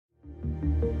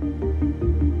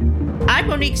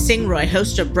Monique Singroy,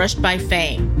 host of Brushed by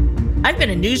Fame. I've been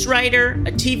a news writer,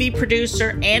 a TV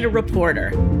producer, and a reporter.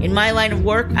 In my line of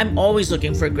work, I'm always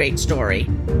looking for a great story.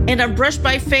 And on Brushed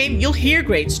by Fame, you'll hear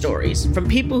great stories from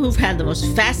people who've had the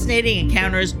most fascinating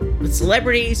encounters with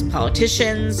celebrities,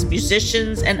 politicians,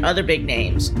 musicians, and other big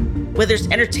names. Whether it's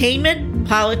entertainment,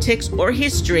 politics, or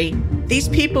history, these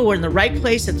people were in the right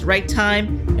place at the right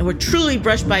time and were truly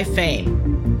brushed by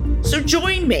fame. So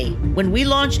join me when we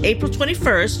launch April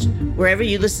 21st, wherever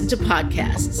you listen to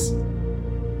podcasts.